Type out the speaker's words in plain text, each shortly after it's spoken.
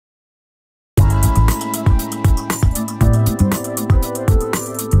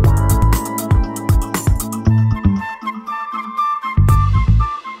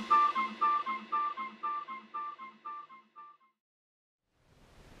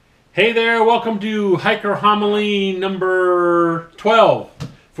Hey there, welcome to Hiker Homily number 12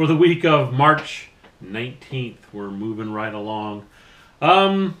 for the week of March 19th. We're moving right along.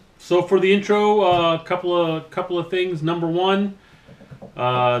 So for the intro, a couple of things. Number one,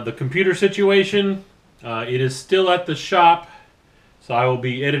 the computer situation. It is still at the shop, so I will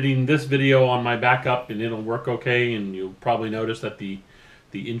be editing this video on my backup, and it'll work okay. And you'll probably notice that the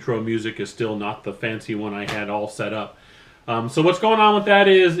intro music is still not the fancy one I had all set up. So what's going on with that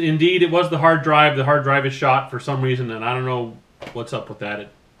is, indeed, it was the hard drive. The hard drive is shot for some reason, and I don't know what's up with that.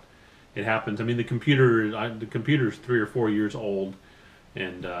 It happens. I mean, the computer is 3 or 4 years old,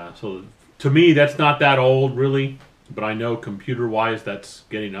 and so to me, that's not that old, really. But I know computer-wise, that's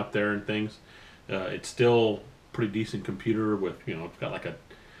getting up there and things. It's still a pretty decent computer with, it's got like a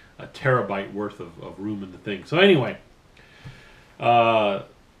terabyte worth of room in the thing. So anyway, the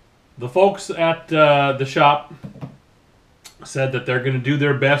folks at the shop said that they're going to do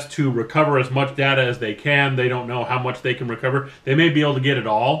their best to recover as much data as they can. They don't know how much they can recover. They may be able to get it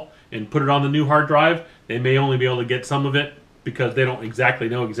all and put it on the new hard drive. They may only be able to get some of it because they don't exactly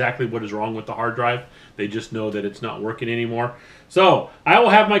know what is wrong with the hard drive. They just know that it's not working anymore. So I will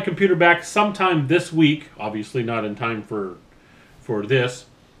have my computer back sometime this week. Obviously not in time for this.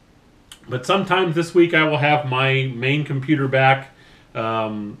 But sometime this week I will have my main computer back,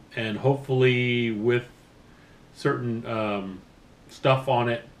 and hopefully with certain stuff on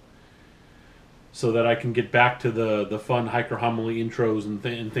it, so that I can get back to the fun Hiker Homily intros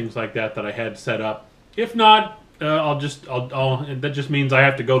and things like that I had set up. If not, that just means I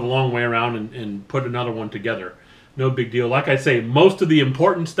have to go the long way around and put another one together. No big deal. Like I say, most of the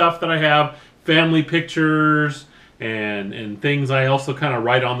important stuff that I have, family pictures and things I also kind of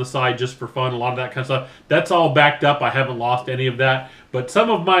write on the side just for fun, a lot of that kind of stuff, that's all backed up. I haven't lost any of that. But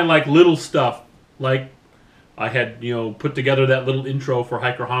some of my little stuff, like I had, put together that little intro for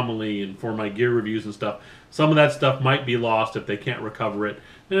Hiker Homily and for my gear reviews and stuff. Some of that stuff might be lost if they can't recover it.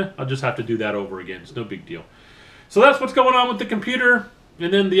 I'll just have to do that over again. It's no big deal. So that's what's going on with the computer.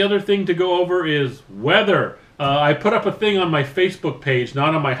 And then the other thing to go over is weather. I put up a thing on my Facebook page,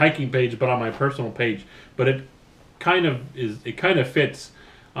 not on my hiking page, but on my personal page. But it kind of fits.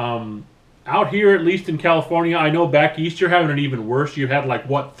 Out here, at least in California, I know back east you're having it even worse. You've had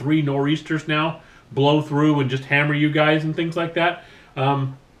 3 nor'easters now blow through and just hammer you guys and things like that.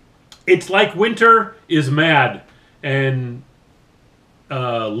 It's like winter is mad and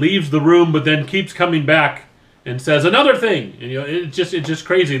leaves the room, but then keeps coming back and says another thing. And it's just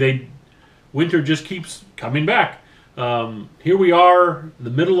crazy. Winter just keeps coming back. Here we are, the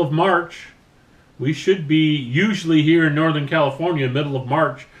middle of March. We should be, usually here in Northern California, middle of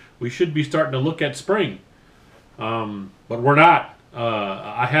March, we should be starting to look at spring. But we're not.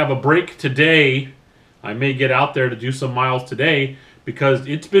 I have a break today. I may get out there to do some miles today because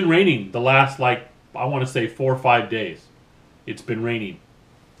it's been raining the last, I want to say 4 or 5 days. It's been raining.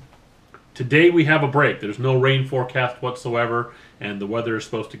 Today we have a break. There's no rain forecast whatsoever, and the weather is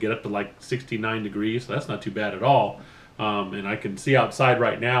supposed to get up to 69 degrees, so that's not too bad at all. And I can see outside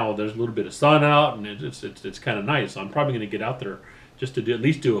right now, there's a little bit of sun out, and it's kind of nice. So I'm probably going to get out there just to at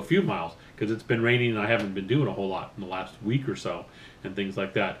least do a few miles because it's been raining and I haven't been doing a whole lot in the last week or so and things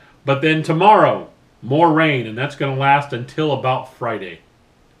like that. But then tomorrow, more rain, and that's going to last until about Friday.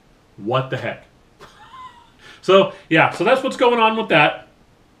 What the heck? So that's what's going on with that.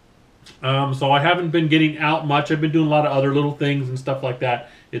 So I haven't been getting out much. I've been doing a lot of other little things and stuff like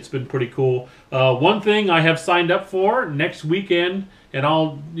that. It's been pretty cool. One thing I have signed up for next weekend, and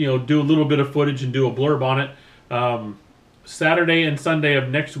I'll do a little bit of footage and do a blurb on it. Saturday and Sunday of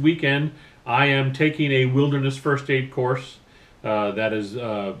next weekend, I am taking a wilderness first aid course. That is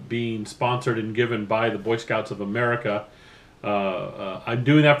being sponsored and given by the Boy Scouts of America. I'm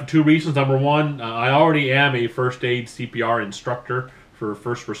doing that for 2 reasons. Number one, I already am a first aid CPR instructor for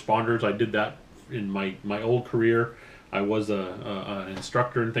first responders. I did that in my old career. I was an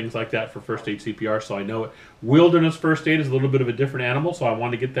instructor and things like that for first aid CPR, so I know it. Wilderness first aid is a little bit of a different animal, so I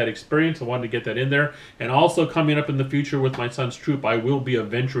wanted to get that experience. I wanted to get that in there. And also coming up in the future with my son's troop, I will be a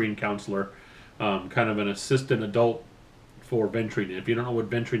venturing counselor, kind of an assistant adult for venturing. If you don't know what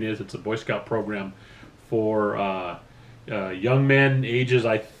venturing is, it's a Boy Scout program for young men ages,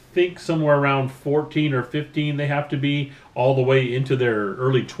 I think somewhere around 14 or 15 they have to be, all the way into their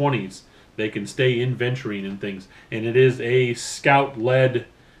early 20s. They can stay in venturing and things. And it is a scout-led,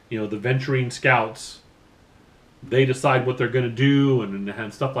 the venturing scouts, they decide what they're going to do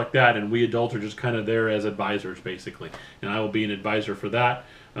and stuff like that, and we adults are just kind of there as advisors, basically. And I will be an advisor for that.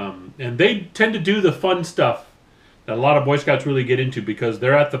 And they tend to do the fun stuff that a lot of Boy Scouts really get into because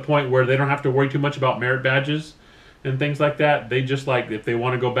they're at the point where they don't have to worry too much about merit badges. and things like that. They just like, if they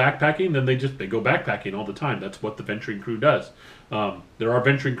want to go backpacking, then they go backpacking all the time. That's what the venturing crew does. There are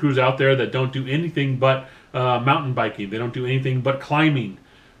venturing crews out there that don't do anything but mountain biking. They don't do anything but climbing,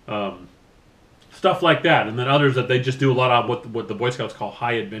 stuff like that. And then others that they just do a lot of what the Boy Scouts call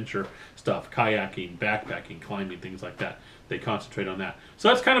high adventure stuff: kayaking, backpacking, climbing, things like that. They concentrate on that. So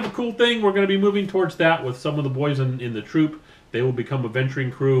that's kind of a cool thing. We're going to be moving towards that with some of the boys in the troop. They will become a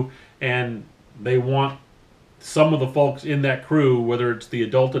venturing crew, and they want some of the folks in that crew, whether it's the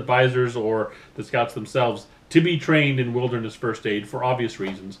adult advisors or the scouts themselves, to be trained in wilderness first aid for obvious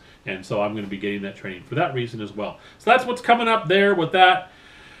reasons. And so I'm going to be getting that training for that reason as well. So that's what's coming up there with that.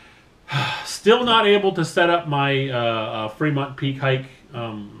 Still not able to set up my Fremont Peak hike.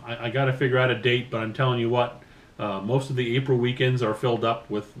 I got to figure out a date, but I'm telling you what, most of the April weekends are filled up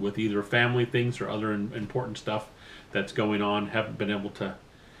with either family things or other important stuff that's going on. Haven't been able to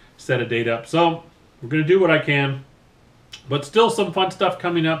set a date up. So we're going to do what I can. But still some fun stuff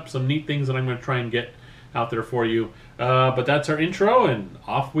coming up. Some neat things that I'm going to try and get out there for you. But that's our intro, and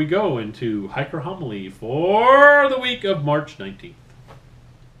off we go into Hiker Homily for the week of March 19th.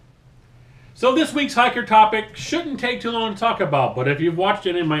 So this week's hiker topic shouldn't take too long to talk about, but if you've watched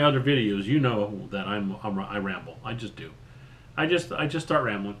any of my other videos, you know that I ramble. I just do. I just start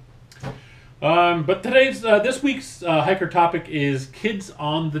rambling. But this week's hiker topic is kids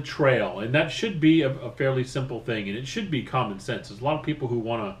on the trail, and that should be a fairly simple thing, and it should be common sense. There's a lot of people who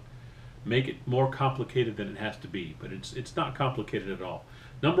want to make it more complicated than it has to be, but it's not complicated at all.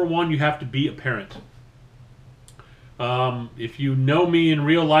 Number one, you have to be a parent. If you know me in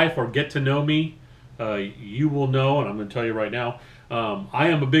real life or get to know me, you will know, and I'm going to tell you right now, I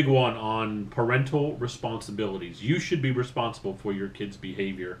am a big one on parental responsibilities. You should be responsible for your kids'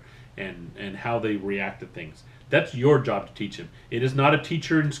 behavior and how they react to things. That's your job to teach them. It is not a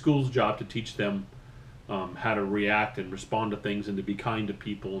teacher in school's job to teach them how to react and respond to things and to be kind to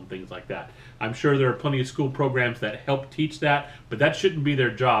people and things like that. I'm sure there are plenty of school programs that help teach that, but that shouldn't be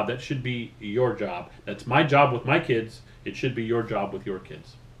their job. That should be your job. That's my job with my kids. It should be your job with your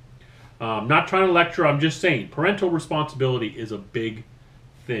kids. I'm not trying to lecture. I'm just saying parental responsibility is a big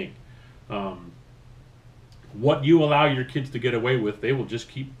thing. What you allow your kids to get away with, they will just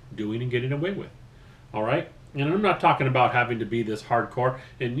keep doing and getting away with. All right? And I'm not talking about having to be this hardcore.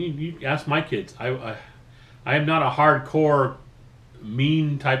 And you ask my kids. I am not a hardcore,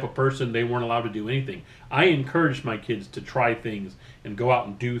 mean type of person. They weren't allowed to do anything. I encouraged my kids to try things and go out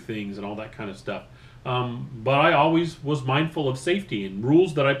and do things and all that kind of stuff. But I always was mindful of safety, and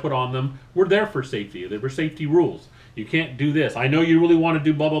rules that I put on them were there for safety. They were safety rules. You can't do this. I know you really want to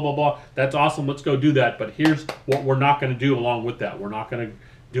do blah, blah, blah, blah. That's awesome. Let's go do that. But here's what we're not going to do along with that. We're not going to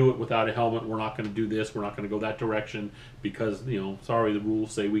do it without a helmet. We're not going to do this. We're not going to go that direction because, sorry, the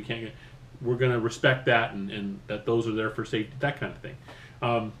rules say we can't. We're going to respect that and that those are there for safety, that kind of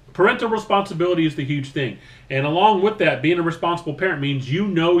thing. Parental responsibility is the huge thing. And along with that, being a responsible parent means you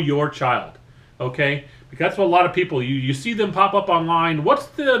know your child. Okay? Because that's what a lot of people, you see them pop up online. What's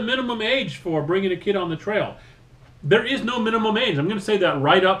the minimum age for bringing a kid on the trail? There is no minimum age. I'm going to say that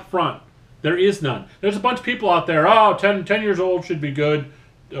right up front. There is none. There's a bunch of people out there, 10 years old should be good,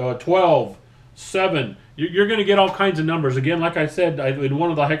 12, 7. You're going to get all kinds of numbers. Again, like I said, in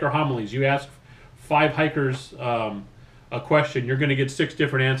one of the hiker homilies, you ask 5 hikers a question, you're going to get 6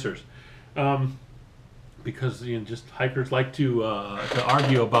 different answers. Because just hikers like to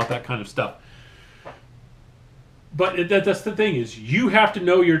argue about that kind of stuff. But that's the thing, is you have to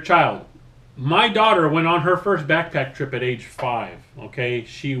know your child. My daughter went on her first backpack trip at age 5. Okay,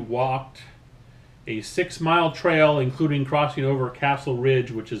 she walked a 6-mile trail, including crossing over Castle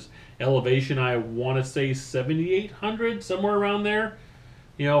Ridge, which is elevation, I want to say 7,800, somewhere around there.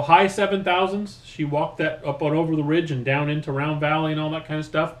 High 7,000s. She walked that up and over the ridge and down into Round Valley and all that kind of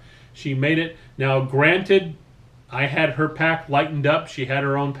stuff. She made it. Now, granted, I had her pack lightened up. She had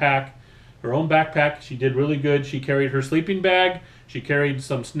her own pack, her own backpack. She did really good. She carried her sleeping bag. She carried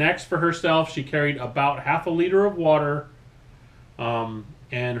some snacks for herself. She carried about half a liter of water, and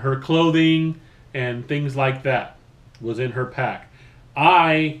her clothing and things like that was in her pack.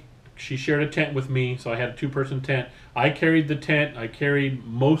 She shared a tent with me, so I had a 2-person tent. I carried the tent. I carried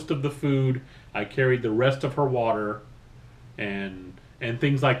most of the food. I carried the rest of her water, and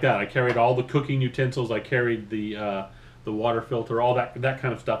things like that. I carried all the cooking utensils. I carried the water filter, all that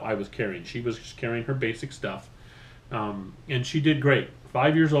kind of stuff. I was carrying. She was just carrying her basic stuff. And she did great.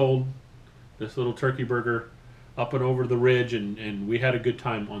 5 years old, this little turkey burger, up and over the ridge, and we had a good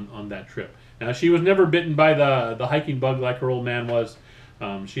time on that trip. Now, she was never bitten by the hiking bug like her old man was.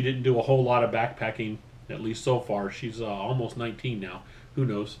 She didn't do a whole lot of backpacking, at least so far. She's almost 19 now. Who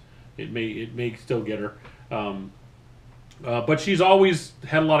knows? It may still get her. But she's always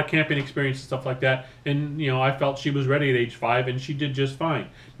had a lot of camping experience and stuff like that. And, I felt she was ready at age 5, and she did just fine.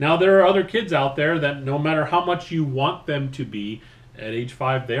 Now, there are other kids out there that no matter how much you want them to be, at age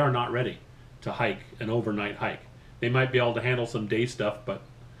 5, they are not ready to hike an overnight hike. They might be able to handle some day stuff, but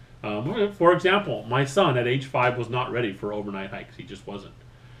for example, my son at age 5 was not ready for overnight hikes. He just wasn't.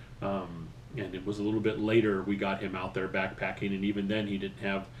 And it was a little bit later we got him out there backpacking, and even then he didn't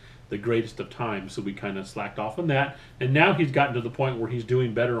have the greatest of times, so we kind of slacked off on that. And now he's gotten to the point where he's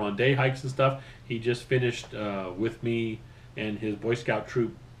doing better on day hikes and stuff. He just finished with me and his Boy Scout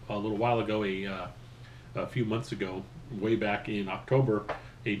troop a little while ago, a few months ago, way back in October,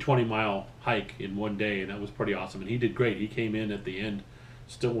 a 20-mile hike in one day, and that was pretty awesome. And he did great. He came in at the end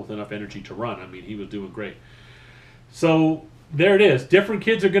still with enough energy to run. I mean, he was doing great. So there it is. Different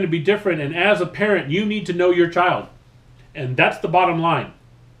kids are going to be different, and as a parent, you need to know your child. And that's the bottom line.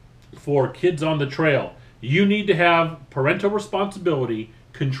 For kids on the trail, you need to have parental responsibility,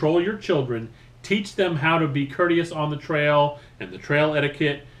 control your children, teach them how to be courteous on the trail and the trail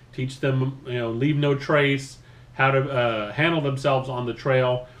etiquette, teach them, leave no trace, how to handle themselves on the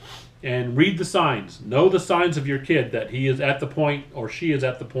trail, and read the signs. Know the signs of your kid that he is at the point or she is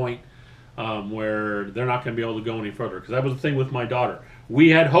at the point where they're not going to be able to go any further. Because that was the thing with my daughter. We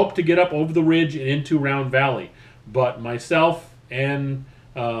had hoped to get up over the ridge and into Round Valley, but myself and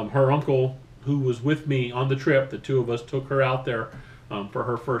her uncle, who was with me on the trip, the two of us took her out there for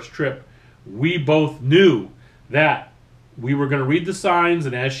her first trip. We both knew that we were going to read the signs,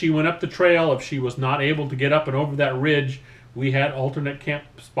 and as she went up the trail, if she was not able to get up and over that ridge, we had alternate camp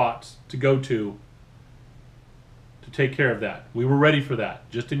spots to go to take care of that. We were ready for that,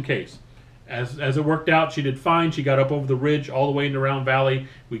 just in case. As it worked out, she did fine. She got up over the ridge all the way into Round Valley.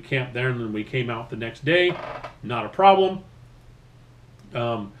 We camped there, and then we came out the next day. Not a problem.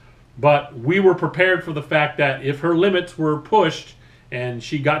 But we were prepared for the fact that if her limits were pushed and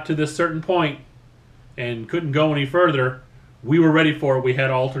she got to this certain point and couldn't go any further, we were ready for it. We had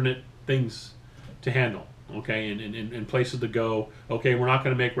alternate things to handle, okay, and places to go. Okay, we're not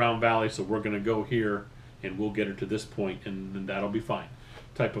going to make Round Valley, so we're going to go here, and we'll get her to this point, and that'll be fine,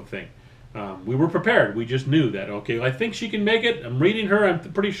 type of thing. We were prepared. We just knew that, okay, I think she can make it. I'm reading her. I'm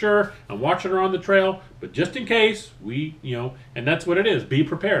pretty sure. I'm watching her on the trail. But just in case, and that's what it is. Be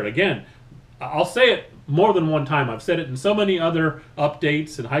prepared. Again, I'll say it more than one time. I've said it in so many other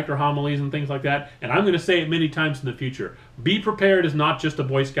updates and hiker homilies and things like that, and I'm going to say it many times in the future. Be prepared is not just a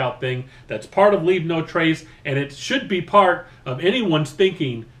Boy Scout thing. That's part of Leave No Trace, and it should be part of anyone's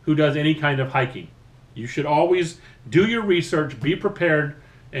thinking who does any kind of hiking. You should always do your research, be prepared,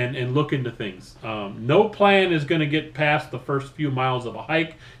 and look into things. No plan is going to get past the first few miles of a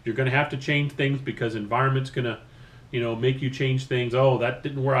hike. You're going to have to change things because environment's going to, make you change things. Oh, that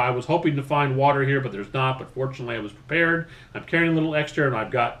didn't work. I was hoping to find water here, but there's not. But fortunately, I was prepared. I'm carrying a little extra, and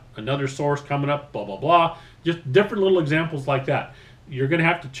I've got another source coming up, blah, blah, blah. Just different little examples like that. You're going to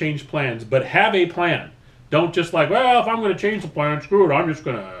have to change plans, but have a plan. Don't just like, well, if I'm going to change the plan, screw it. I'm just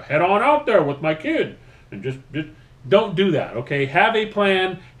going to head on out there with my kid. And just don't do that, okay? Have a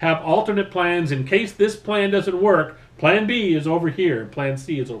plan. Have alternate plans. In case this plan doesn't work, plan B is over here, and plan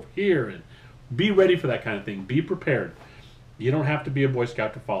C is over here. And be ready for that kind of thing. Be prepared. You don't have to be a Boy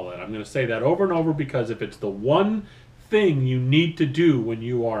Scout to follow that. I'm going to say that over and over because if it's the one thing you need to do when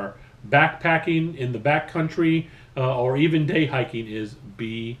you are backpacking in the backcountry or even day hiking is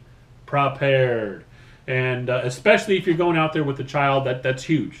be prepared. And especially if you're going out there with a child, that's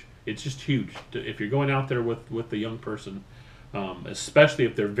huge. It's just huge. If you're going out there with the young person, especially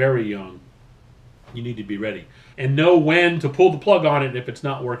if they're very young, you need to be ready. And know when to pull the plug on it if it's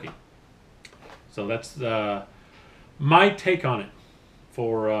not working. So that's my take on it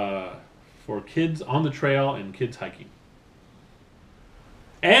for kids on the trail and kids hiking.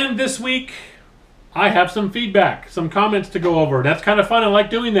 And this week, I have some feedback, some comments to go over. That's kind of fun. I like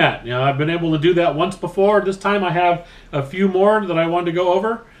doing that. I've been able to do that once before. This time I have a few more that I wanted to go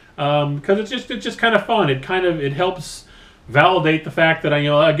over because it's just kind of fun. It helps validate the fact that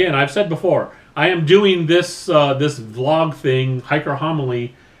again, I've said before, I am doing this vlog thing, Hiker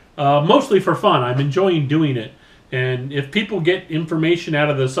Homily, mostly for fun. I'm enjoying doing it. And if people get information out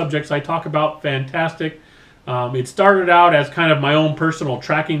of the subjects I talk about, fantastic. It started out as kind of my own personal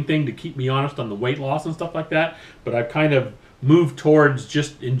tracking thing to keep me honest on the weight loss and stuff like that. But I've kind of moved towards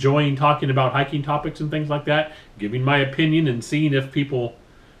just enjoying talking about hiking topics and things like that, giving my opinion and seeing if people,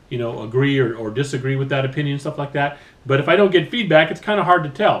 agree or disagree with that opinion and stuff like that. But if I don't get feedback, it's kind of hard to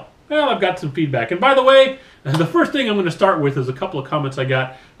tell. Well, I've got some feedback. And by the way, the first thing I'm going to start with is a couple of comments I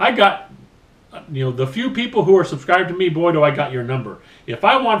got. The few people who are subscribed to me, boy, do I got your number. If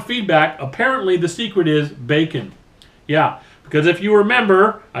I want feedback, apparently the secret is bacon. Yeah, because if you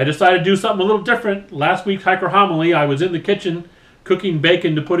remember, I decided to do something a little different. Last week's Hiker Homily, I was in the kitchen cooking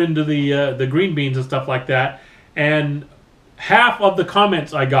bacon to put into the green beans and stuff like that, and half of the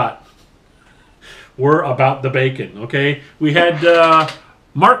comments I got were about the bacon. Okay, we had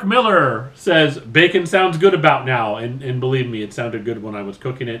Mark Miller says bacon sounds good about now, and believe me, it sounded good when I was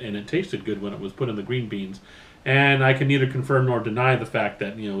cooking it, and it tasted good when it was put in the green beans. And I can neither confirm nor deny the fact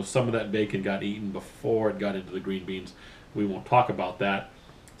that some of that bacon got eaten before it got into the green beans. We won't talk about that.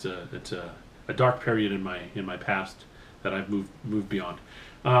 It's a dark period in my past that I've moved beyond.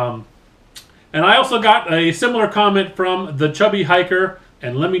 And I also got a similar comment from the Chubby Hiker.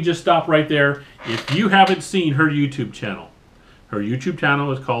 And let me just stop right there. If you haven't seen her YouTube channel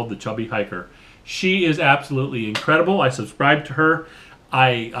is called The Chubby Hiker. She is absolutely incredible. I subscribe to her.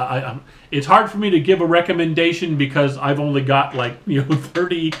 It's hard for me to give a recommendation because I've only got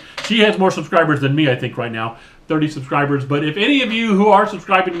 30. She has more subscribers than me, I think, right now. 30 subscribers. But if any of you who are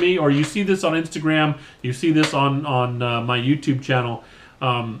subscribing to me, or you see this on Instagram, you see this on my YouTube channel,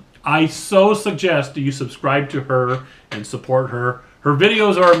 I so suggest you subscribe to her and support her. Her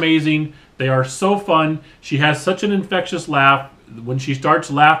videos are amazing. They are so fun. She has such an infectious laugh. When she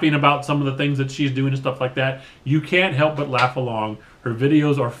starts laughing about some of the things that she's doing and stuff like that, you can't help but laugh along. Her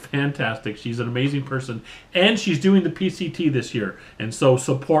videos are fantastic. She's an amazing person. And she's doing the PCT this year. And so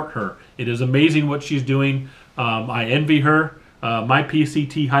support her. It is amazing what she's doing. I envy her. My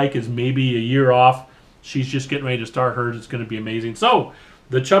PCT hike is maybe a year off. She's just getting ready to start hers. It's going to be amazing. So,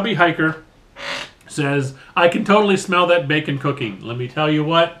 the Chubby Hiker says, I can totally smell that bacon cooking. Let me tell you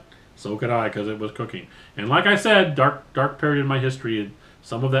what, so could I, because it was cooking. And like I said, dark period in my history,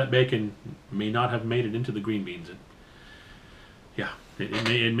 some of that bacon may not have made it into the green beans.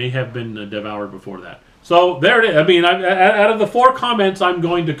 It may have been devoured before that. So there it is. I mean, out of the 4 comments I'm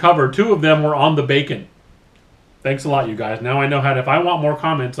going to cover, 2 of them were on the bacon. Thanks a lot, you guys. Now I know how to, if I want more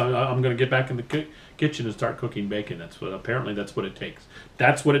comments, I'm going to get back in the kitchen and start cooking bacon. Apparently that's what it takes.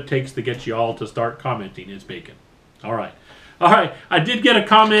 That's what it takes to get you all to start commenting is bacon. All right. I did get a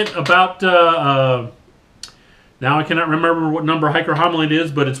comment about, now I cannot remember what number Hiker Homily it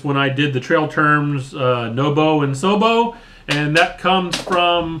is, but it's when I did the trail terms Nobo and Sobo, and that comes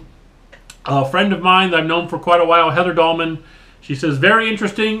from a friend of mine that I've known for quite a while, Heather Dahlman. She says, very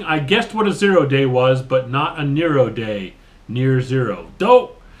interesting. I guessed what a 0 day was, but not a Nero day. Near zero.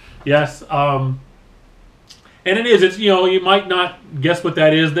 Dope. Yes. And it is. It's, you might not guess what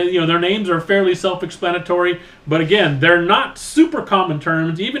that is. Their names are fairly self-explanatory, but again, they're not super common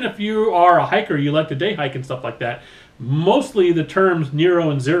terms. Even if you are a hiker, you like to day hike and stuff like that. Mostly the terms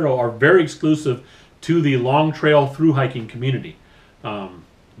Nero and Zero are very exclusive to the long trail through hiking community,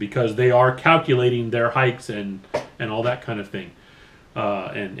 because they are calculating their hikes and all that kind of thing.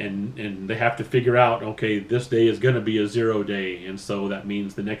 And they have to figure out, okay, this day is going to be a 0 day, and so that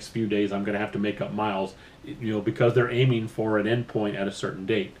means the next few days I'm going to have to make up miles, because they're aiming for an endpoint at a certain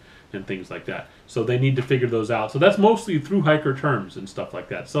date and things like that. So they need to figure those out. So that's mostly through hiker terms and stuff like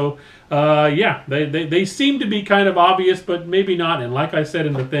that. So yeah, they seem to be kind of obvious, but maybe not. And like I said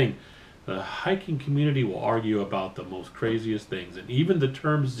in the thing, the hiking community will argue about the most craziest things, and even the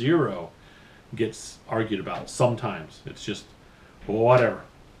term 0 gets argued about sometimes. It's just whatever.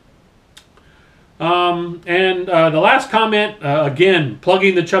 And the last comment, again,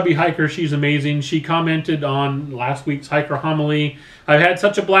 plugging the Chubby Hiker. She's amazing. She commented on last week's Hiker Homily. I've had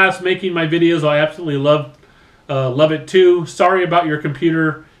such a blast making my videos. I absolutely love it too. Sorry about your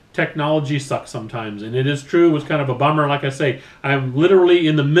computer. Technology sucks sometimes, and it is true. It was kind of a bummer. Like I say, I'm literally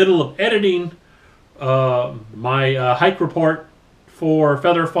in the middle of editing my hike report for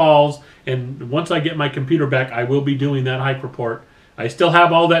Feather Falls, and once I get my computer back, I will be doing that hike report. I still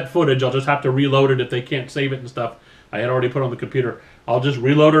have all that footage. I'll just have to reload it if they can't save it and stuff. I had already put on the computer. I'll just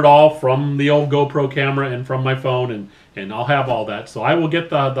reload it all from the old GoPro camera and from my phone, and I'll have all that. So I will get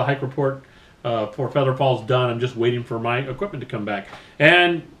the hike report for Feather Falls done. I'm just waiting for my equipment to come back.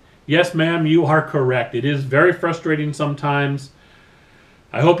 And yes, ma'am, you are correct. It is very frustrating sometimes.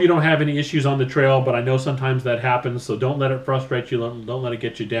 I hope you don't have any issues on the trail, but I know sometimes that happens, so don't let it frustrate you. Don't let it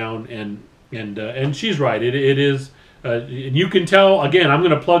get you down. And she's right. It is. You can tell, again, I'm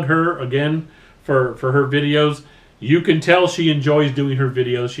going to plug her again for her videos. You can tell she enjoys doing her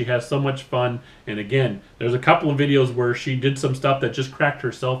videos. She has so much fun. And again, there's a couple of videos where she did some stuff that just cracked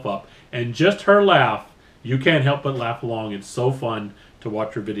herself up. And just her laugh, you can't help but laugh along. It's so fun to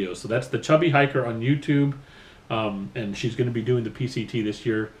watch her videos. So that's the Chubby Hiker on YouTube. And she's going to be doing the PCT this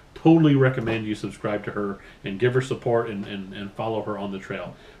year. Totally recommend you subscribe to her and give her support and follow her on the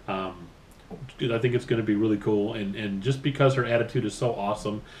trail. I think it's going to be really cool, and just because her attitude is so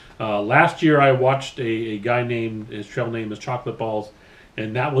awesome. Last year I watched a guy named, his trail name is Chocolate Balls,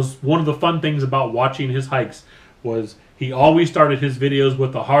 and that was one of the fun things about watching his hikes was he always started his videos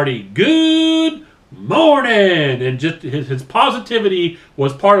with a hearty "Good morning," and just his positivity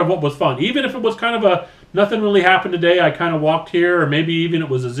was part of what was fun. Even if it was kind of a nothing really happened today, I kind of walked here, or maybe even it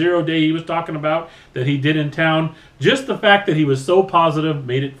was a 0 day he was talking about that he did in town. Just the fact that he was so positive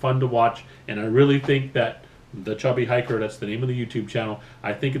made it fun to watch, and I really think that the Chubby Hiker, that's the name of the YouTube channel,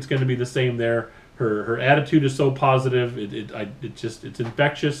 I think it's going to be the same there. Her attitude is so positive, it's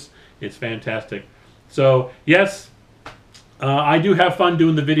infectious, it's fantastic. So yes, I do have fun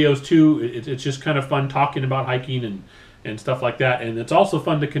doing the videos too. It's just kind of fun talking about hiking and stuff like that. And it's also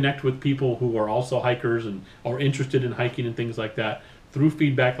fun to connect with people who are also hikers and are interested in hiking and things like that through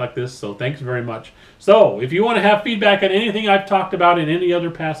feedback like this. So thanks very much. So if you want to have feedback on anything I've talked about in any other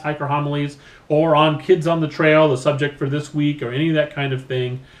past hiker homilies or on Kids on the Trail, the subject for this week, or any of that kind of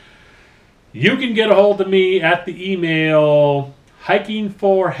thing, you can get a hold of me at the email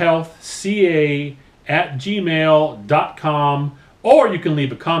hikingforhealthca@gmail.com, or you can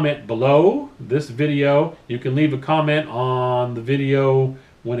leave a comment below this video. You can leave a comment on the video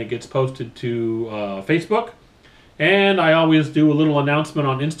when it gets posted to Facebook. And I always do a little announcement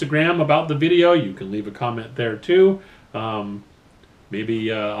on Instagram about the video. You can leave a comment there too.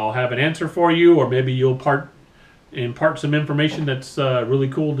 Maybe I'll have an answer for you, or maybe you'll impart some information that's really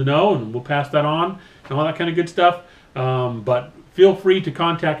cool to know, and we'll pass that on and all that kind of good stuff. But feel free to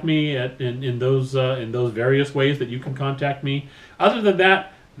contact me in those various ways that you can contact me. Other than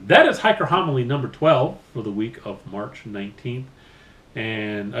that, that is Hiker Homily number 12 for the week of March 19th.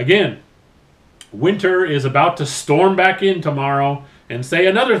 And again, winter is about to storm back in tomorrow and say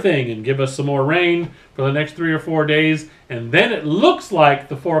another thing and give us some more rain for the next 3 or 4 days. And then it looks like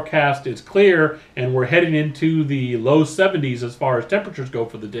the forecast is clear and we're heading into the low 70s as far as temperatures go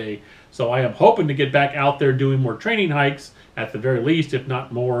for the day. So I am hoping to get back out there doing more training hikes at the very least, if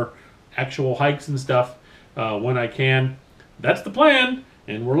not more actual hikes and stuff when I can. That's the plan,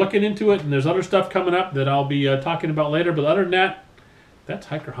 and we're looking into it, and there's other stuff coming up that I'll be talking about later. But other than that, that's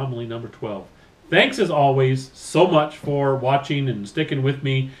Hiker Homily number 12. Thanks as always so much for watching and sticking with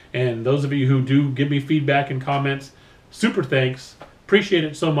me, and those of you who do give me feedback and comments, super thanks. Appreciate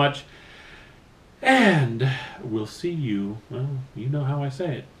it so much. And we'll see you, well, you know how I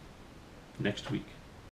say it, next week.